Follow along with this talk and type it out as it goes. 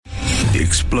The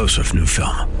explosive new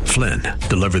film, Flynn,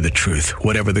 deliver the truth,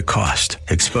 whatever the cost,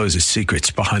 exposes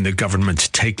secrets behind the government's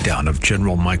takedown of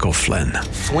General Michael Flynn.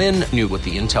 Flynn knew what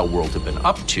the intel world had been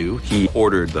up to. He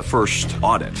ordered the first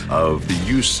audit of the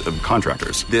use of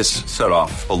contractors. This set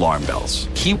off alarm bells.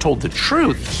 He told the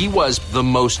truth. He was the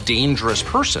most dangerous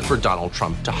person for Donald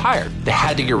Trump to hire. They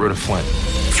had to get rid of Flynn.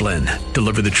 Flynn,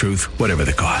 deliver the truth, whatever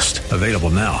the cost. Available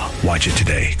now. Watch it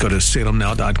today. Go to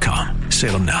salemnow.com.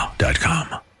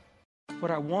 salemnow.com. What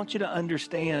I want you to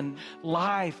understand,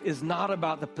 life is not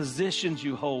about the positions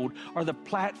you hold or the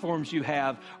platforms you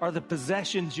have or the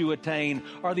possessions you attain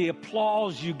or the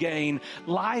applause you gain.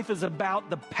 Life is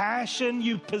about the passion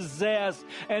you possess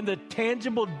and the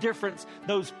tangible difference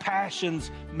those passions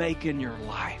make in your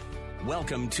life.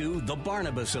 Welcome to The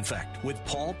Barnabas Effect with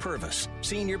Paul Purvis,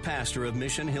 Senior Pastor of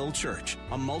Mission Hill Church,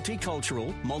 a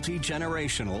multicultural,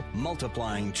 multi-generational,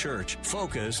 multiplying church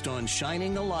focused on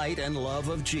shining the light and love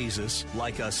of Jesus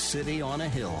like a city on a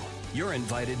hill. You're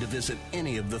invited to visit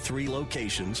any of the 3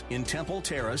 locations in Temple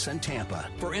Terrace and Tampa.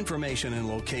 For information and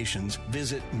locations,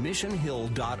 visit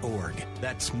missionhill.org.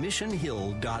 That's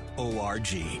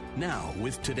missionhill.org. Now,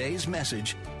 with today's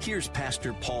message, here's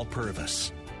Pastor Paul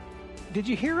Purvis. Did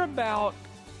you hear about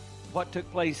what took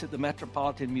place at the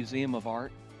Metropolitan Museum of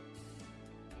Art?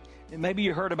 And maybe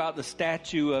you heard about the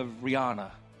statue of Rihanna.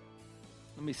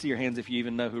 Let me see your hands if you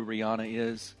even know who Rihanna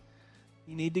is.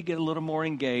 You need to get a little more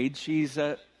engaged. She's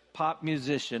a pop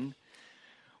musician.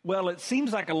 Well, it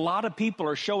seems like a lot of people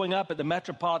are showing up at the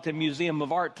Metropolitan Museum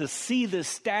of Art to see this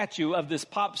statue of this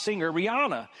pop singer,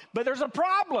 Rihanna. But there's a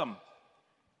problem.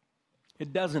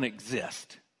 It doesn't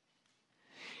exist.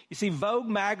 You see, Vogue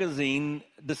magazine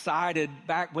decided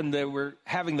back when they were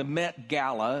having the Met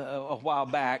Gala a while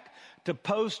back to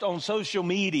post on social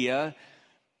media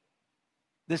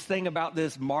this thing about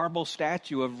this marble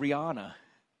statue of Rihanna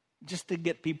just to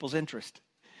get people's interest.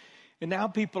 And now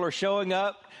people are showing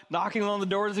up, knocking on the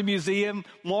doors of the museum,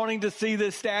 wanting to see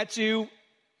this statue,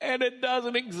 and it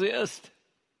doesn't exist.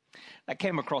 I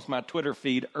came across my Twitter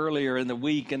feed earlier in the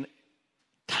week, and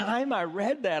time I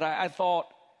read that, I thought,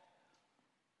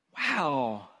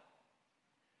 wow,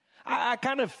 I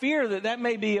kind of fear that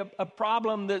may be a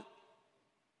problem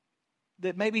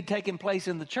that may be taking place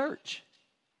in the church.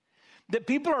 That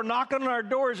people are knocking on our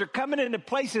doors or coming into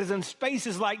places and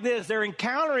spaces like this. They're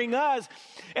encountering us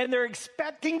and they're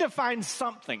expecting to find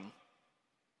something.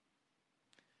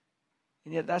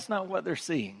 And yet that's not what they're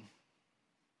seeing.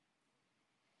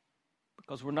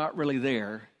 Because we're not really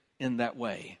there in that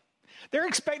way. They're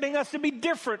expecting us to be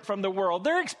different from the world.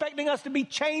 They're expecting us to be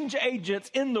change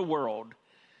agents in the world.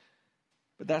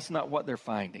 But that's not what they're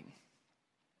finding.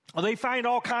 Well, they find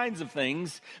all kinds of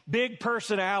things, big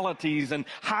personalities and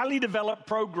highly developed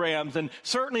programs, and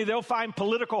certainly they'll find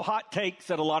political hot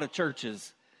takes at a lot of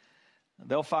churches.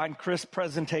 They'll find crisp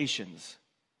presentations.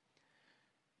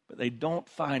 But they don't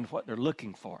find what they're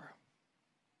looking for.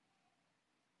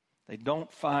 They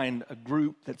don't find a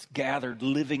group that's gathered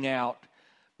living out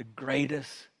the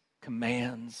greatest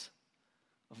commands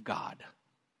of God.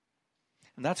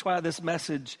 And that's why this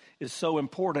message is so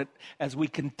important as we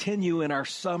continue in our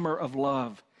summer of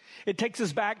love. It takes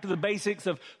us back to the basics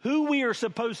of who we are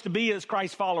supposed to be as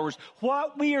Christ followers,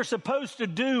 what we are supposed to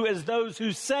do as those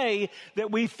who say that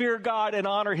we fear God and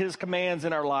honor His commands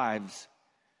in our lives.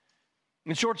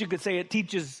 In short, you could say it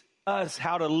teaches us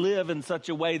how to live in such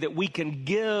a way that we can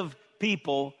give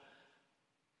people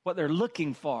what they're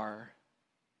looking for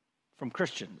from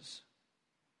Christians.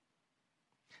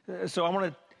 So I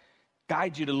want to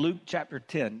guide you to Luke chapter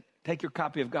 10. Take your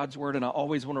copy of God's Word, and I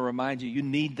always want to remind you, you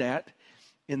need that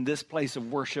in this place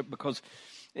of worship because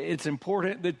it's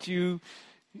important that you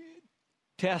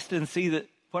test and see that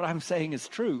what I'm saying is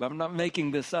true. I'm not making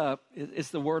this up.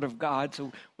 It's the Word of God.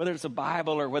 So whether it's a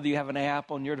Bible or whether you have an app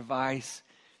on your device,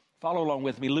 follow along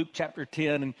with me. Luke chapter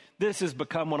 10, and this has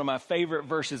become one of my favorite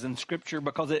verses in Scripture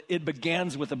because it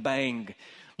begins with a bang.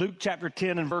 Luke chapter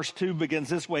 10 and verse 2 begins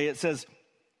this way. It says,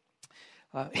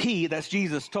 He, that's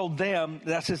Jesus, told them,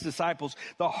 that's His disciples,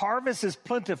 the harvest is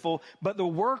plentiful, but the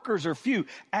workers are few.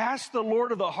 Ask the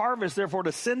Lord of the harvest, therefore,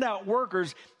 to send out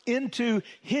workers into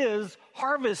His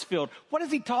harvest field. What is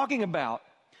He talking about?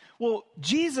 Well,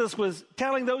 Jesus was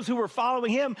telling those who were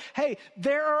following Him, hey,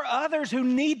 there are others who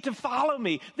need to follow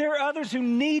me. There are others who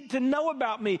need to know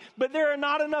about me, but there are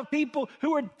not enough people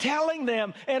who are telling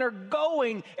them and are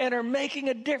going and are making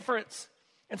a difference.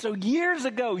 And so years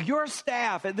ago, your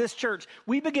staff at this church,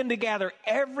 we begin to gather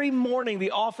every morning.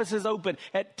 The office is open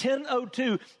at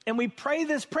 10:02, and we pray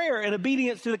this prayer in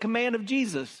obedience to the command of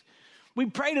Jesus. We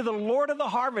pray to the Lord of the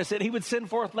harvest that He would send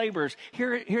forth laborers.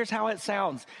 Here's how it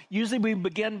sounds. Usually we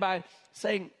begin by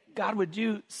saying, God, would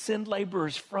you send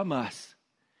laborers from us?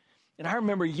 And I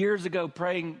remember years ago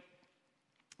praying,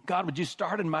 God, would you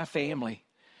start in my family?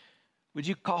 Would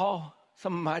you call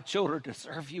some of my children to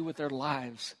serve you with their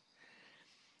lives?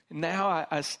 And now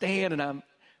I stand and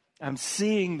I'm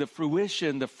seeing the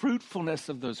fruition, the fruitfulness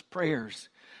of those prayers.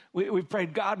 We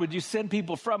prayed, God, would you send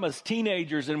people from us,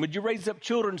 teenagers, and would you raise up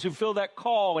children who feel that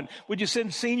call, and would you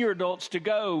send senior adults to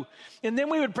go? And then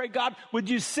we would pray, God, would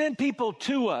you send people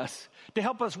to us to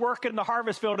help us work in the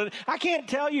harvest field? And I can't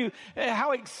tell you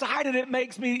how excited it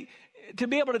makes me to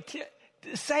be able to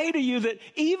say to you that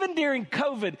even during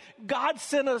COVID, God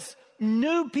sent us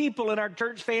new people in our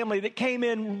church family that came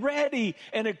in ready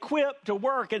and equipped to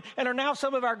work and are now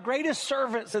some of our greatest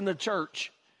servants in the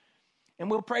church. And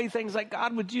we'll pray things like,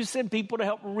 God, would you send people to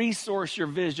help resource your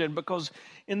vision? Because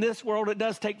in this world, it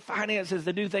does take finances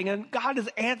to do things. And God has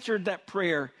answered that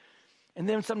prayer. And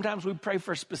then sometimes we pray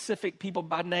for specific people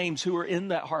by names who are in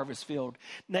that harvest field.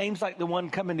 Names like the one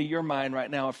coming to your mind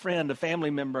right now, a friend, a family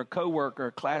member, a coworker,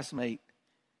 a classmate.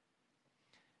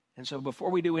 And so before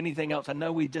we do anything else, I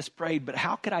know we just prayed, but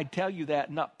how could I tell you that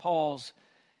and not pause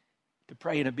to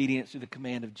pray in obedience to the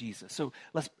command of Jesus? So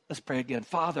let's pray again.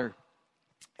 Father,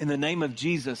 in the name of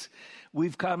Jesus,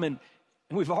 we've come and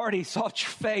we've already sought your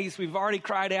face. We've already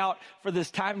cried out for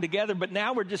this time together, but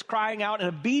now we're just crying out in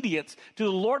obedience to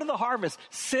the Lord of the harvest.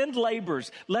 Send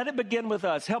laborers. Let it begin with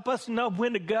us. Help us know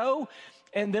when to go,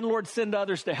 and then, Lord, send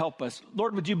others to help us.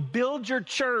 Lord, would you build your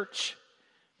church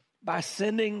by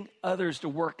sending others to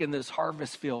work in this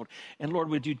harvest field? And Lord,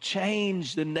 would you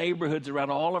change the neighborhoods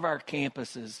around all of our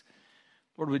campuses?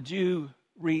 Lord, would you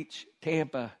reach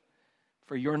Tampa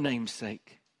for your name's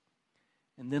sake?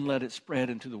 And then let it spread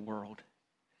into the world.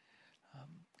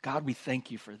 God, we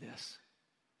thank you for this.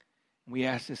 And we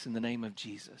ask this in the name of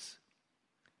Jesus.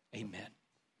 Amen.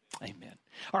 Amen.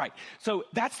 All right, so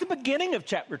that's the beginning of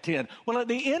chapter 10. Well, at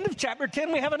the end of chapter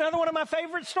 10, we have another one of my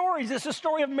favorite stories. It's the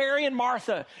story of Mary and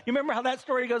Martha. You remember how that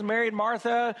story goes? Mary and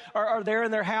Martha are there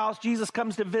in their house. Jesus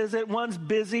comes to visit. One's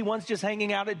busy. One's just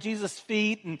hanging out at Jesus'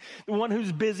 feet. And the one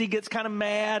who's busy gets kind of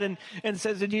mad and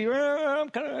says to Jesus,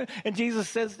 and Jesus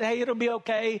says, hey, it'll be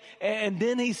okay. And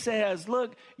then he says,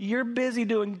 look, you're busy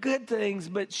doing good things,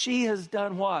 but she has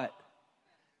done what?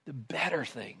 The better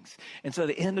things. And so at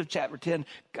the end of chapter 10,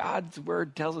 God's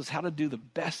word tells us how to do the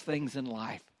best things in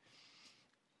life.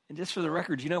 And just for the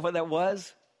record, you know what that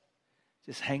was?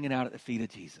 Just hanging out at the feet of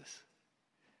Jesus.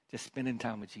 Just spending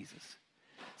time with Jesus.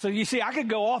 So you see, I could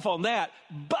go off on that,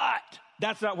 but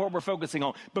that's not what we're focusing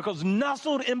on. Because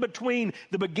nestled in between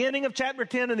the beginning of chapter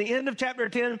 10 and the end of chapter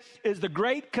 10 is the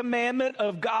great commandment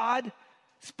of God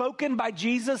spoken by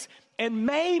Jesus, and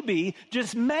maybe,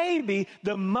 just maybe,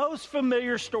 the most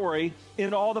familiar story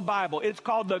in all the Bible. It's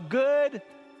called the Good,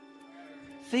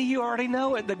 see, you already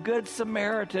know it, the Good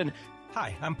Samaritan.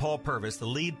 Hi, I'm Paul Purvis, the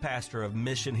lead pastor of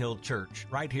Mission Hill Church,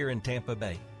 right here in Tampa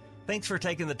Bay. Thanks for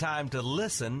taking the time to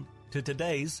listen to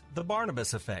today's The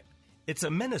Barnabas Effect. It's a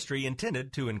ministry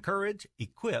intended to encourage,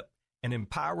 equip, and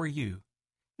empower you.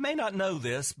 You may not know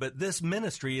this, but this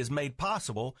ministry is made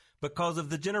possible because of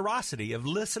the generosity of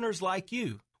listeners like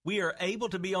you. We are able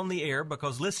to be on the air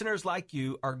because listeners like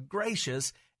you are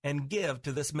gracious and give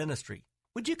to this ministry.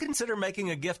 Would you consider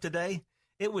making a gift today?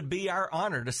 It would be our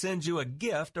honor to send you a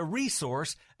gift, a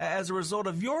resource, as a result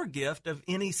of your gift of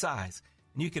any size.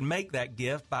 And you can make that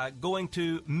gift by going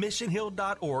to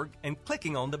missionhill.org and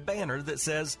clicking on the banner that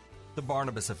says The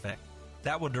Barnabas Effect.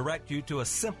 That will direct you to a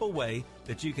simple way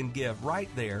that you can give right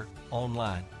there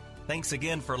online. Thanks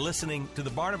again for listening to The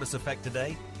Barnabas Effect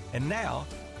today. And now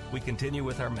we continue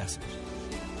with our message.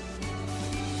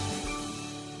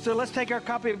 So let's take our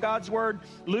copy of God's Word,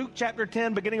 Luke chapter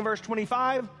 10, beginning of verse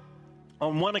 25.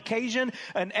 On one occasion,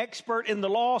 an expert in the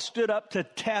law stood up to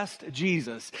test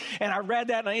Jesus. And I read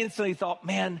that and I instantly thought,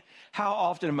 man, how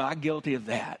often am I guilty of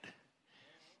that?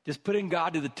 Just putting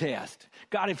God to the test.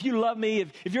 God, if you love me,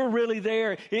 if you're really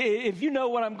there, if you know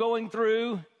what I'm going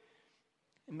through,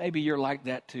 and maybe you're like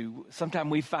that too. Sometimes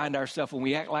we find ourselves when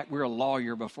we act like we're a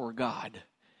lawyer before God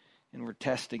and we're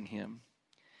testing him.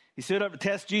 He stood up to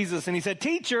test Jesus and he said,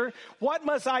 teacher, what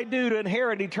must I do to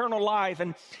inherit eternal life?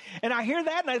 And I hear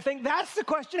that and I think that's the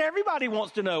question everybody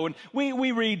wants to know. And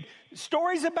we read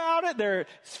stories about it. There's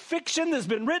fiction that's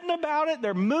been written about it.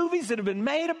 There are movies that have been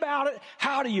made about it.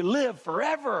 How do you live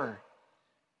forever?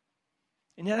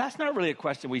 And yet that's not really a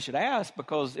question we should ask,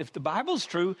 because if the Bible's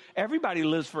true, everybody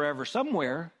lives forever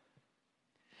somewhere.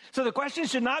 So the question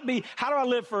should not be, how do I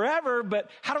live forever, but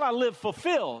how do I live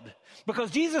fulfilled?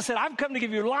 Because Jesus said, I've come to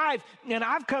give you life, and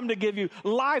I've come to give you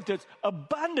life that's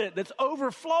abundant, that's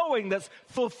overflowing, that's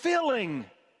fulfilling.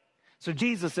 So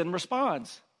Jesus then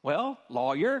responds. Well,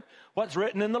 lawyer, what's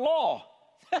written in the law?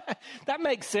 That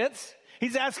makes sense.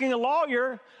 He's asking a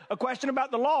lawyer a question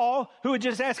about the law who had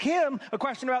just asked him a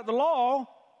question about the law.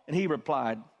 And he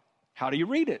replied, how do you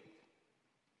read it?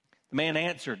 The man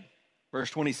answered, verse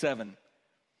 27,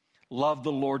 love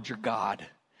the Lord your God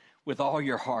with all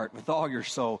your heart, with all your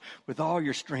soul, with all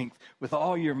your strength, with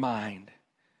all your mind,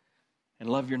 and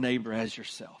love your neighbor as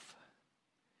yourself.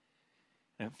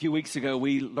 A few weeks ago,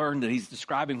 we learned that he's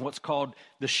describing what's called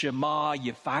the Shema.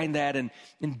 You find that in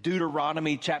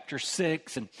Deuteronomy chapter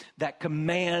 6, and that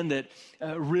command that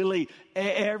really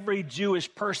every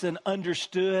Jewish person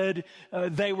understood.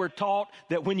 They were taught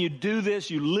that when you do this,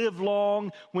 you live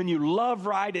long. When you love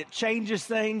right, it changes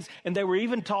things. And they were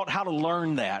even taught how to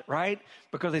learn that, right?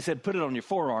 Because they said, put it on your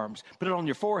forearms, put it on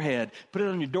your forehead, put it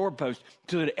on your doorpost,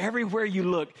 so that everywhere you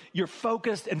look, you're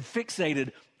focused and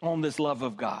fixated on this love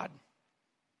of God.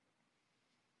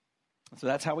 So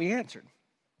that's how he answered.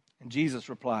 And Jesus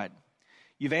replied,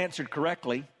 you've answered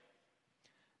correctly.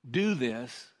 Do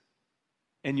this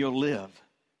and you'll live.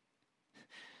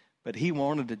 But he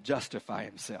wanted to justify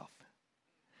himself.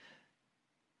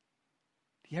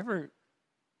 Do you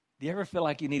ever feel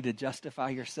like you need to justify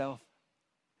yourself?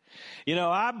 You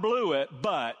know, I blew it,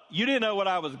 but you didn't know what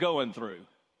I was going through.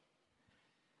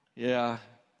 Yeah,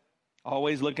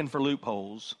 always looking for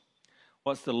loopholes.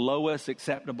 What's the lowest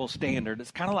acceptable standard? It's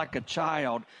kind of like a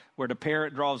child where the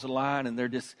parent draws a line and they're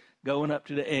just going up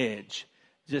to the edge,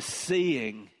 just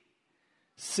seeing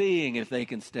if they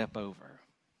can step over.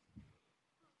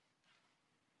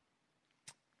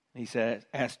 He said,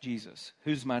 ask Jesus,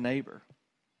 who's my neighbor?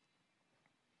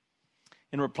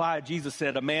 In reply, Jesus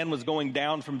said, a man was going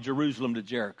down from Jerusalem to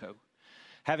Jericho.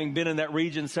 Having been in that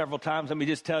region several times, let me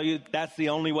just tell you, that's the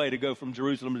only way to go from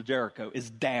Jerusalem to Jericho, is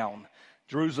down.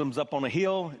 Jerusalem's up on a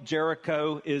hill.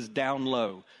 Jericho is down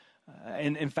low.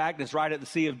 And in fact, it's right at the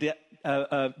sea of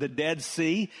the Dead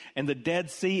Sea, and the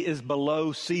Dead Sea is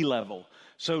below sea level.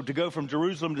 So to go from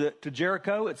Jerusalem to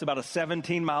Jericho, it's about a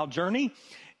 17-mile journey,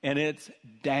 and it's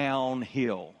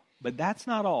downhill. But that's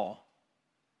not all.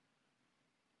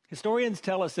 Historians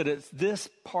tell us that it's this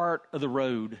part of the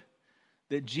road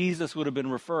that Jesus would have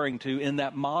been referring to in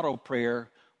that model prayer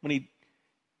when he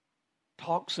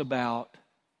talks about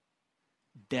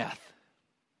death.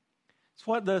 It's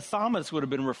what the psalmist would have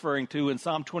been referring to in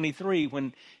Psalm 23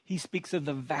 when he speaks of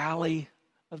the valley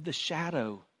of the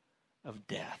shadow of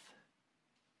death.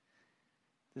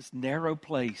 This narrow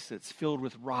place that's filled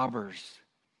with robbers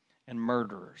and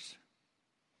murderers.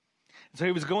 So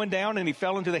he was going down and he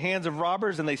fell into the hands of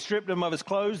robbers, and they stripped him of his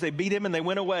clothes. They beat him and they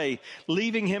went away,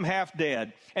 leaving him half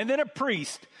dead. And then a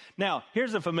priest. Now,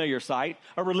 here's a familiar sight,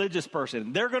 a religious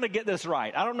person. They're going to get this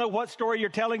right. I don't know what story you're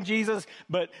telling, Jesus,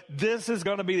 but this is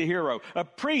going to be the hero. A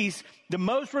priest, the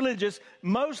most religious,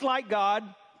 most like God,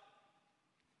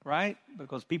 right?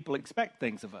 Because people expect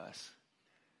things of us.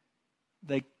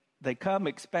 They come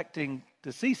expecting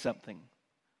to see something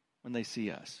when they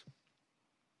see us.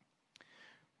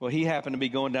 Well, he happened to be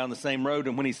going down the same road,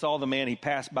 and when he saw the man, he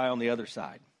passed by on the other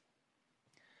side.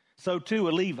 So too,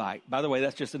 a Levite. By the way,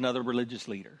 that's just another religious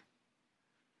leader.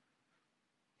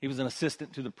 He was an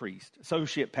assistant to the priest,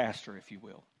 associate pastor, if you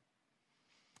will.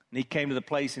 And he came to the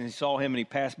place, and he saw him, and he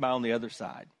passed by on the other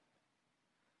side.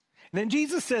 And then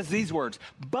Jesus says these words,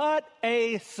 but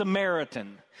a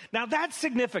Samaritan. Now, that's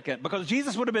significant because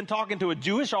Jesus would have been talking to a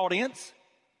Jewish audience,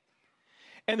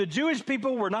 and the Jewish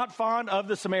people were not fond of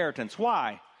the Samaritans.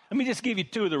 Why? Let me just give you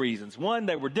two of the reasons. One,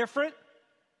 they were different,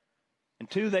 and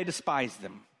two, they despised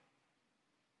them.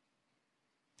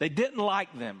 They didn't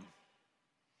like them.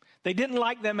 They didn't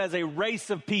like them as a race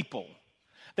of people.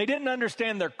 They didn't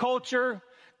understand their culture,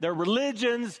 their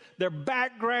religions, their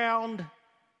background.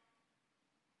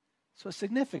 So it's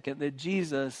significant that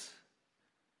Jesus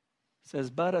says,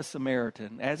 but a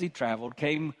Samaritan, as he traveled,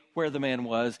 came where the man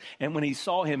was, and when he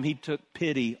saw him, he took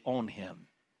pity on him.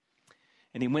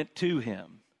 And he went to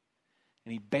him,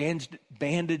 and he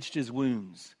bandaged his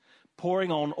wounds,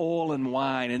 pouring on oil and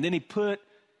wine, and then he put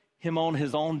him on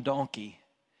his own donkey,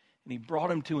 and he brought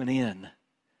him to an inn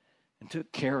and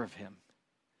took care of him.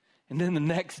 And then the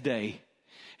next day,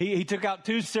 he took out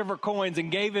 2 silver coins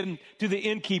and gave them to the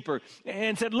innkeeper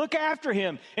and said, look after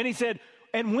him. And he said,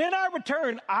 and when I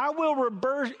return, I will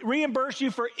reimburse you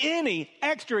for any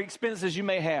extra expenses you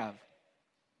may have.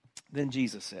 Then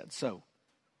Jesus said, so,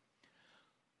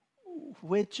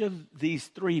 which of these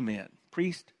 3 men,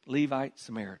 priest, Levite,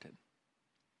 Samaritan,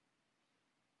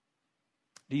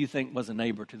 do you think was a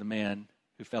neighbor to the man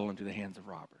who fell into the hands of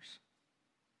robbers?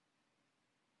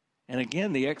 And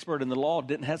again, the expert in the law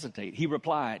didn't hesitate. He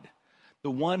replied,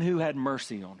 the one who had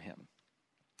mercy on him.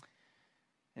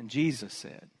 And Jesus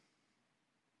said,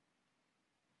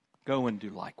 go and do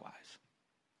likewise.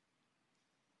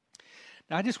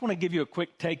 Now, I just want to give you a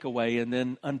quick takeaway and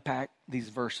then unpack these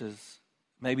verses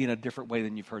maybe in a different way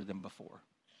than you've heard them before.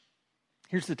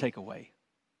 Here's the takeaway.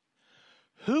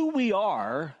 Who we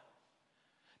are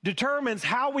determines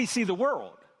how we see the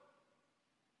world.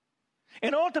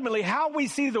 And ultimately, how we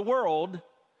see the world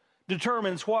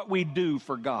determines what we do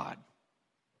for God.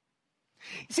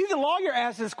 You see, the lawyer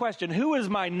asked this question, who is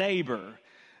my neighbor?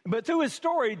 But through his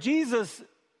story, Jesus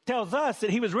tells us that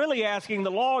he was really asking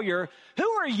the lawyer, who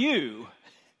are you?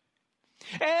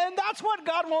 And that's what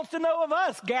God wants to know of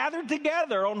us, gathered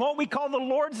together on what we call the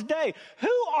Lord's Day.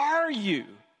 Who are you?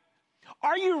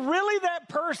 Are you really that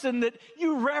person that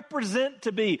you represent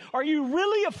to be? Are you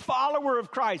really a follower of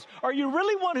Christ? Are you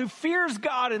really one who fears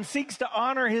God and seeks to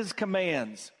honor his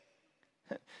commands?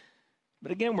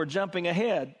 But again, we're jumping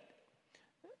ahead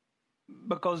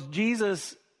because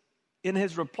Jesus, in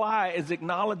his reply, is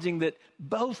acknowledging that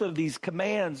both of these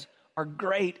commands are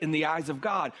great in the eyes of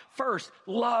God. First,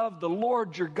 love the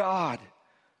Lord your God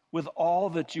with all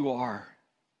that you are.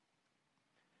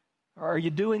 Are you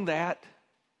doing that?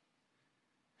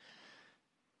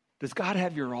 Does God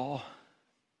have your all?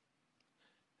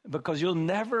 Because you'll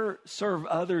never serve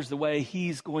others the way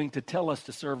he's going to tell us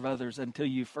to serve others until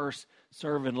you first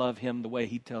serve and love him the way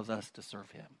he tells us to serve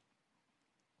him.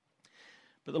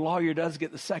 But the lawyer does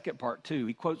get the second part too.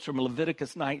 He quotes from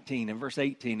Leviticus 19 and verse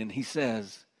 18, and he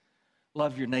says,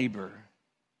 love your neighbor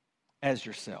as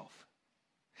yourself.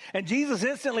 And Jesus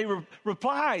instantly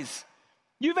replies,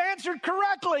 you've answered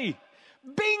correctly.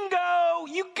 Bingo,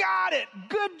 you got it.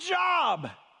 Good job.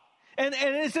 And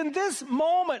it's in this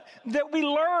moment that we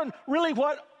learn really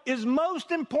what is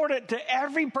most important to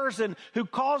every person who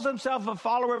calls himself a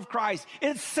follower of Christ.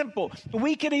 It's simple.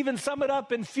 We can even sum it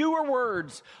up in fewer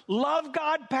words. Love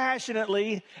God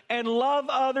passionately and love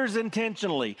others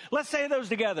intentionally. Let's say those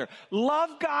together.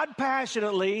 Love God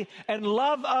passionately and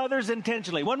love others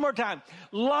intentionally. One more time.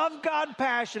 Love God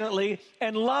passionately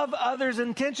and love others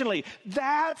intentionally.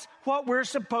 That's what we're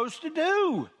supposed to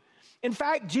do. In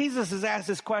fact, Jesus has asked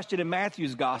this question in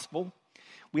Matthew's gospel.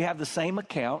 We have the same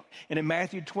account. And in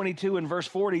Matthew 22 and verse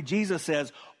 40, Jesus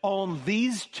says, on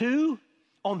these two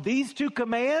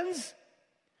commands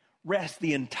rest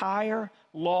the entire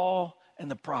law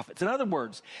and the prophets. In other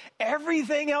words,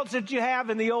 everything else that you have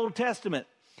in the Old Testament,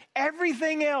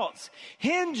 everything else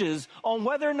hinges on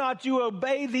whether or not you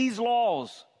obey these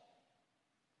laws.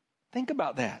 Think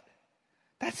about that.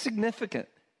 That's significant.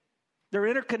 They're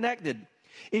interconnected.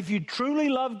 If you truly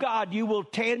love God, you will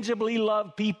tangibly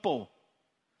love people.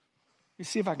 Let me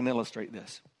see if I can illustrate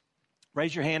this.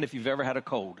 Raise your hand if you've ever had a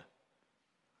cold.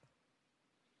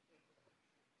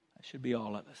 That should be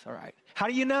all of us. All right. How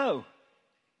do you know?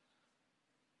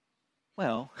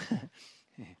 Well,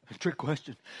 trick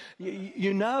question.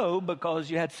 You know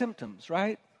because you had symptoms,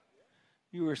 right?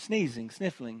 You were sneezing,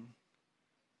 sniffling,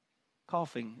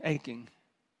 coughing, aching,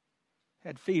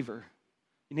 had fever.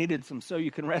 You needed some so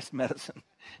you can rest medicine.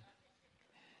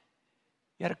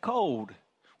 You had a cold.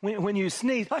 When you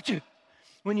sneeze,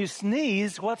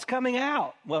 what's coming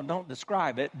out? Well, don't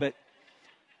describe it, but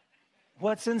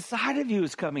what's inside of you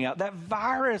is coming out. That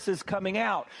virus is coming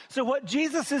out. So what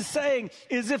Jesus is saying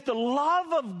is if the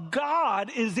love of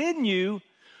God is in you,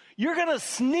 you're going to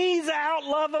sneeze out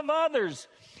love of others.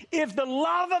 If the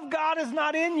love of God is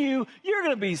not in you, you're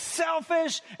going to be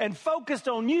selfish and focused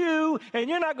on you, and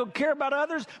you're not going to care about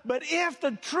others. But if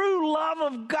the true love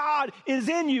of God is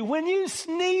in you, when you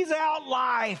sneeze out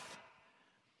life,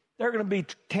 there are going to be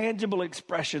tangible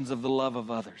expressions of the love of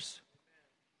others.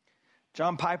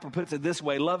 John Piper puts it this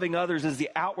way, loving others is the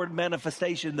outward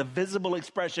manifestation, the visible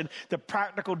expression, the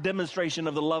practical demonstration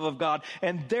of the love of God,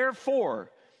 and therefore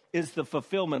is the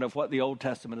fulfillment of what the Old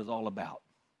Testament is all about.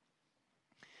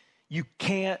 You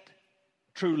can't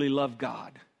truly love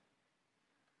God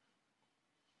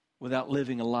without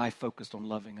living a life focused on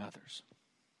loving others.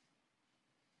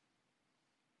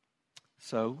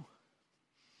 So,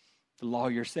 the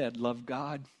lawyer said, love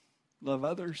God, love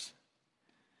others.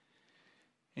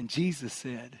 And Jesus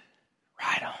said,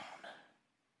 right on.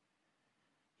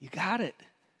 You got it.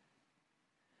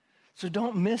 So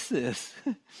don't miss this.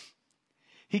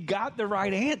 He got the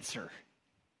right answer.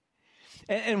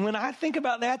 And when I think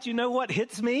about that, you know what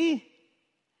hits me?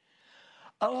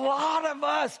 A lot of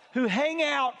us who hang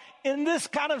out in this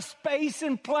kind of space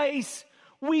and place,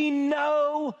 we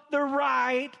know the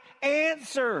right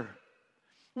answer.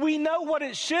 We know what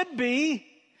it should be.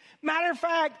 Matter of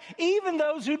fact, even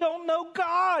those who don't know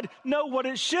God know what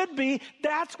it should be.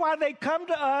 That's why they come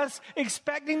to us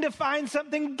expecting to find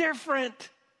something different.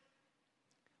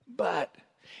 But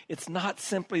It's not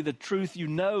simply the truth you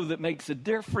know that makes a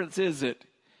difference, is it?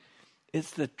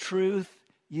 It's the truth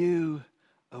you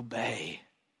obey.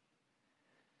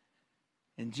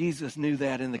 And Jesus knew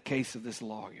that in the case of this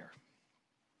lawyer.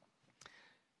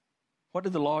 What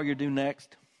did the lawyer do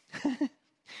next?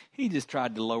 He just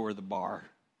tried to lower the bar.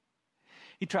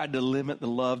 He tried to limit the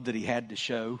love that he had to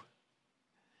show.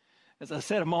 As I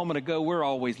said a moment ago, we're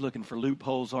always looking for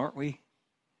loopholes, aren't we?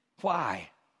 Why?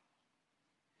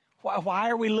 Why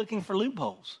are we looking for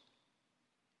loopholes?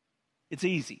 It's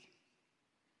easy.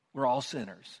 We're all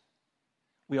sinners.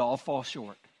 We all fall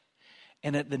short.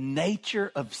 And at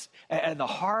the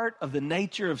heart of the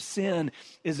nature of sin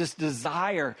is this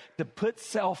desire to put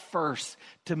self first,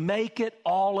 to make it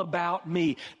all about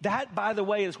me. That, by the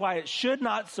way, is why it should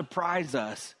not surprise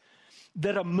us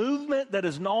that a movement that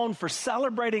is known for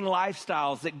celebrating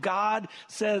lifestyles that God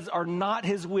says are not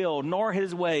his will nor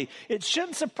his way, it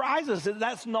shouldn't surprise us that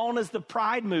that's known as the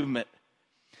pride movement.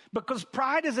 Because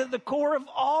pride is at the core of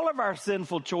all of our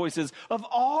sinful choices, of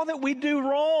all that we do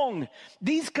wrong.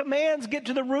 These commands get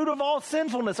to the root of all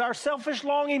sinfulness, our selfish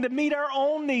longing to meet our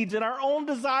own needs and our own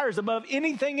desires above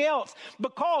anything else.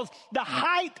 Because the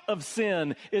height of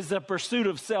sin is the pursuit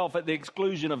of self at the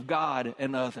exclusion of God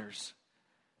and others.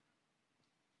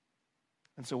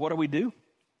 And so what do?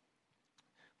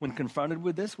 When confronted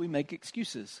with this, we make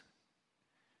excuses.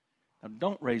 Now,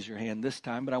 don't raise your hand this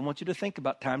time, but I want you to think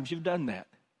about times you've done that.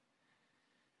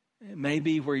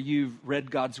 Maybe where you've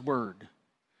read God's word,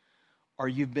 or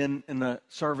you've been in a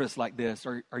service like this,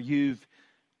 or you've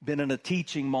been in a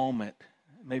teaching moment,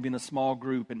 maybe in a small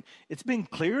group, and it's been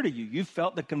clear to you. You've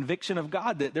felt the conviction of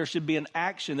God that there should be an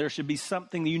action, there should be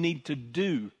something that you need to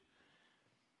do.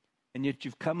 And yet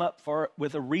you've come up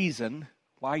with a reason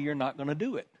why you're not going to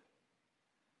do it.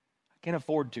 I can't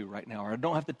afford to right now, or I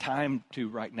don't have the time to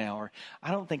right now, or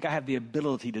I don't think I have the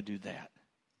ability to do that.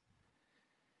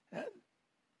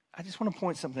 I just want to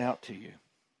point something out to you.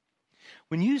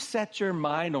 When you set your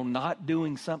mind on not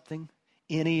doing something,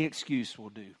 any excuse will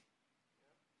do.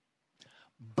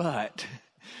 But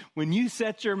when you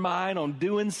set your mind on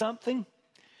doing something,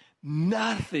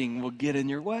 nothing will get in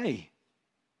your way.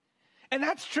 And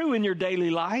that's true in your daily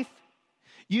life.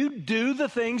 You do the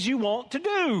things you want to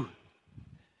do.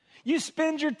 You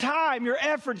spend your time, your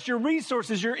efforts, your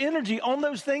resources, your energy on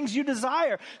those things you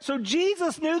desire. So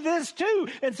Jesus knew this too.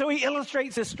 And so he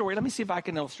illustrates this story. Let me see if I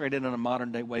can illustrate it in a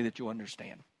modern day way that you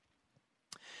understand.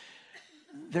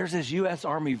 There's this U.S.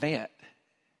 Army vet.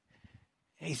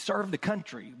 He served the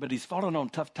country, but he's fallen on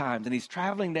tough times. And he's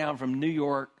traveling down from New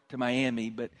York to Miami,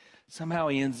 but somehow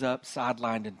he ends up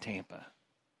sidelined in Tampa.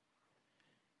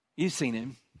 You've seen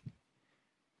him.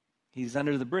 He's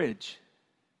under the bridge.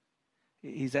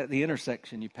 He's at the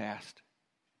intersection you passed.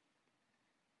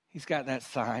 He's got that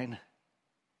sign.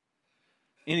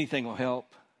 Anything will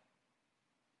help.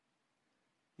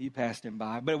 You passed him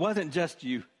by. But it wasn't just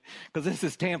you, because this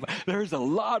is Tampa. There's a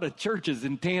lot of churches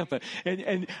in Tampa.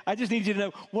 And I just need you to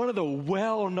know, one of the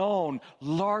well-known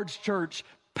large church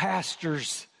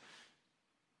pastors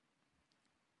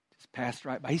just passed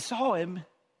right by. He saw him,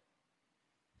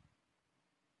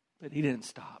 but he didn't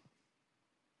stop.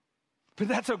 But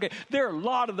that's okay. There are a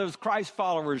lot of those Christ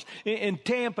followers in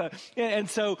Tampa. And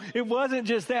so it wasn't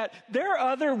just that. There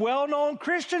are other well-known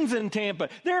Christians in Tampa.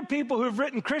 There are people who have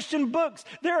written Christian books.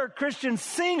 There are Christian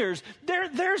singers.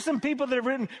 There are some people that have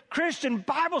written Christian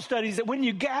Bible studies that when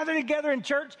you gather together in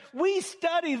church, we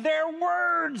study their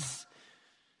words.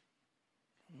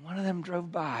 One of them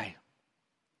drove by.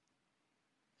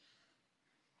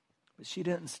 But she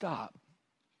didn't stop.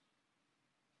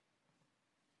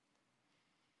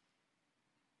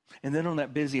 And then on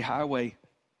that busy highway,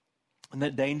 in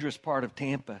that dangerous part of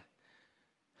Tampa,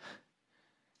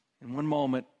 in one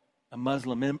moment, a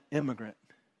Muslim immigrant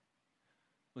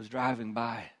was driving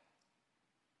by.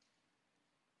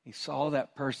 He saw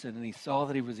that person, and he saw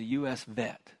that he was a U.S.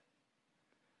 vet.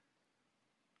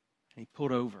 And he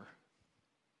pulled over.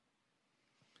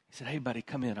 He said, "Hey, buddy,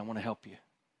 come in. I want to help you."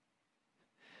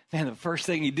 Man, the first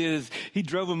thing he did is he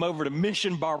drove him over to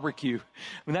Mission Barbecue.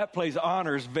 And that place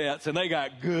honors vets, and they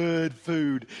got good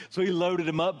food. So he loaded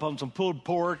him up on some pulled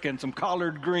pork and some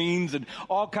collard greens and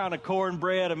all kind of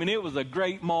cornbread. I mean, it was a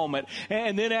great moment.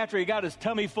 And then after he got his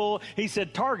tummy full, he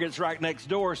said, Target's right next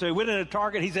door. So he went into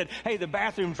Target. He said, "Hey, the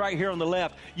bathroom's right here on the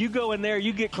left. You go in there,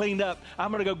 you get cleaned up.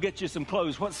 I'm going to go get you some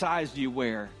clothes. What size do you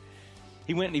wear?"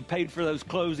 He went and he paid for those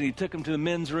clothes, and he took them to the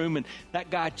men's room, and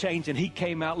that guy changed, and he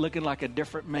came out looking like a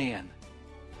different man.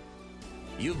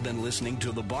 You've been listening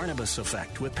to The Barnabas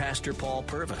Effect with Pastor Paul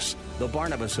Purvis. The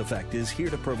Barnabas Effect is here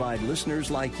to provide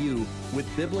listeners like you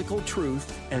with biblical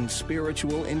truth and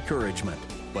spiritual encouragement.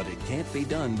 But it can't be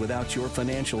done without your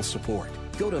financial support.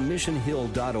 Go to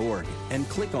missionhill.org and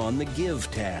click on the Give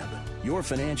tab. Your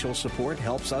financial support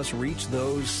helps us reach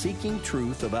those seeking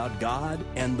truth about God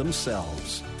and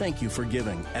themselves. Thank you for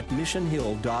giving at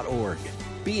missionhill.org.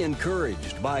 Be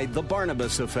encouraged by The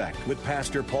Barnabas Effect with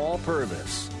Pastor Paul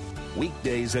Purvis.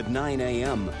 Weekdays at 9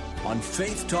 a.m. on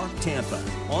Faith Talk Tampa.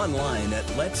 Online at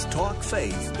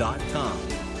letstalkfaith.com.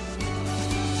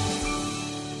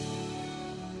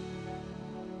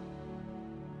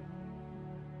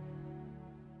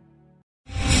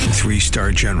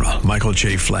 3-star General Michael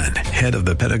J. Flynn, head of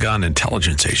the Pentagon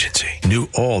Intelligence Agency, knew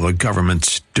all the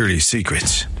government's dirty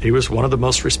secrets. He was one of the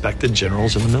most respected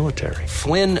generals in the military.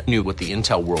 Flynn knew what the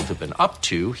intel world had been up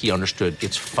to. He understood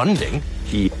its funding.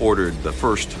 He ordered the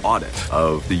first audit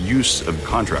of the use of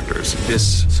contractors.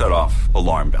 This set off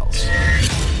alarm bells.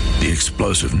 The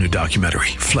explosive new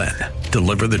documentary, Flynn,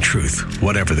 Deliver the Truth,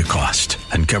 Whatever the Cost,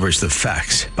 uncovers the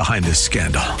facts behind this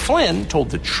scandal. Flynn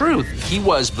told the truth. He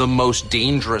was the most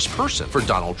dangerous person for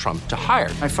Donald Trump to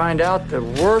hire. I find out the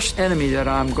worst enemy that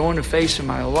I'm going to face in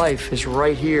my life is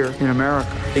right here in America.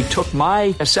 They took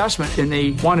my assessment and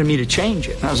they wanted me to change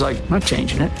it. And I was like, I'm not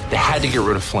changing it. They had to get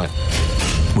rid of Flynn.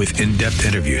 With in-depth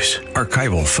interviews,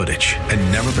 archival footage,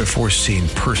 and never-before-seen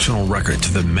personal records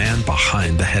of the man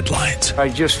behind the headlines. I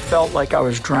just felt like I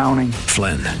was drowning.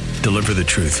 Flynn, Deliver the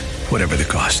Truth, Whatever the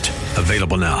Cost.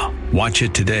 Available now. Watch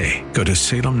it today. Go to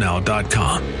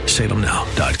salemnow.com.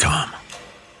 salemnow.com.